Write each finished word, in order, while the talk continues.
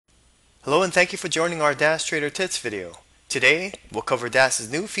Hello and thank you for joining our Dash Trader Tips video. Today, we'll cover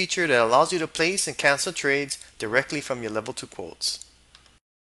Dash's new feature that allows you to place and cancel trades directly from your Level 2 quotes.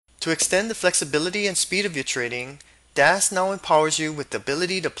 To extend the flexibility and speed of your trading, Dash now empowers you with the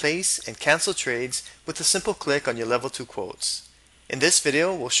ability to place and cancel trades with a simple click on your Level 2 quotes. In this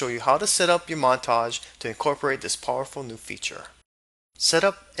video, we'll show you how to set up your montage to incorporate this powerful new feature.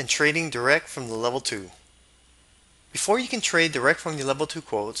 Setup and trading direct from the Level 2. Before you can trade direct from your Level 2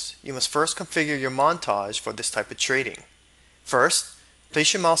 quotes, you must first configure your montage for this type of trading. First,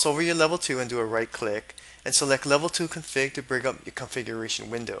 place your mouse over your Level 2 and do a right click and select Level 2 Config to bring up your configuration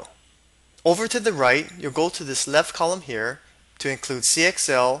window. Over to the right, you'll go to this left column here to include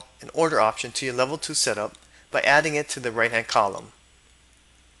CXL and order option to your Level 2 setup by adding it to the right hand column.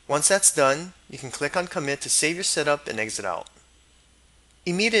 Once that's done, you can click on Commit to save your setup and exit out.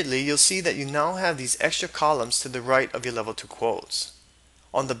 Immediately, you'll see that you now have these extra columns to the right of your Level 2 quotes.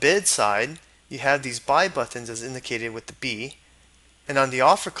 On the bid side, you have these buy buttons as indicated with the B, and on the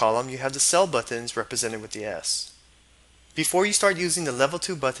offer column, you have the sell buttons represented with the S. Before you start using the Level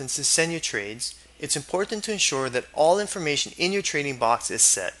 2 buttons to send your trades, it's important to ensure that all information in your trading box is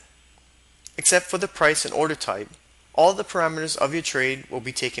set. Except for the price and order type, all the parameters of your trade will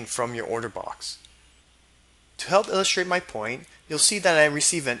be taken from your order box. To help illustrate my point, you'll see that I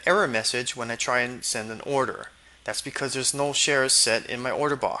receive an error message when I try and send an order. That's because there's no shares set in my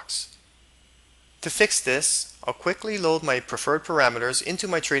order box. To fix this, I'll quickly load my preferred parameters into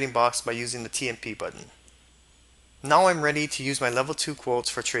my trading box by using the TMP button. Now I'm ready to use my Level 2 quotes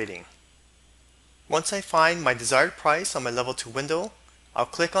for trading. Once I find my desired price on my Level 2 window, I'll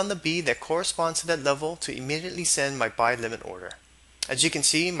click on the B that corresponds to that level to immediately send my buy limit order. As you can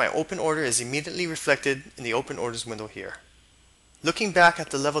see, my open order is immediately reflected in the open orders window here. Looking back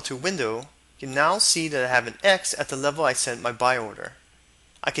at the Level 2 window, you now see that I have an X at the level I sent my buy order.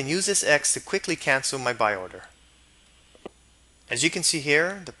 I can use this X to quickly cancel my buy order. As you can see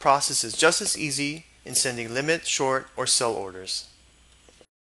here, the process is just as easy in sending limit, short, or sell orders.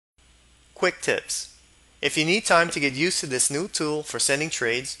 Quick tips. If you need time to get used to this new tool for sending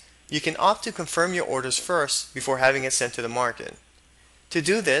trades, you can opt to confirm your orders first before having it sent to the market. To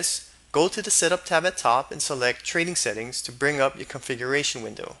do this, go to the Setup tab at top and select Trading Settings to bring up your configuration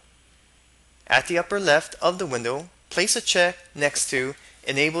window. At the upper left of the window, place a check next to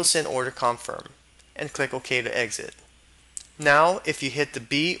Enable Send Order Confirm and click OK to exit. Now, if you hit the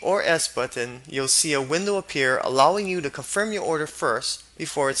B or S button, you'll see a window appear allowing you to confirm your order first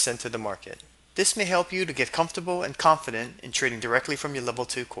before it's sent to the market. This may help you to get comfortable and confident in trading directly from your Level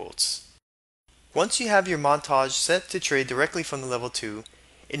 2 quotes. Once you have your montage set to trade directly from the Level 2,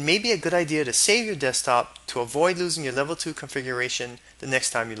 it may be a good idea to save your desktop to avoid losing your Level 2 configuration the next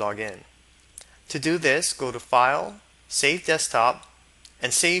time you log in. To do this, go to File, Save Desktop,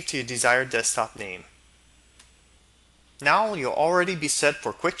 and save to your desired desktop name. Now you'll already be set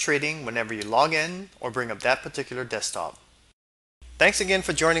for quick trading whenever you log in or bring up that particular desktop. Thanks again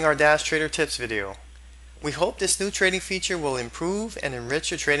for joining our Dash Trader Tips video. We hope this new trading feature will improve and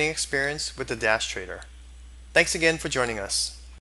enrich your trading experience with the Dash Trader. Thanks again for joining us.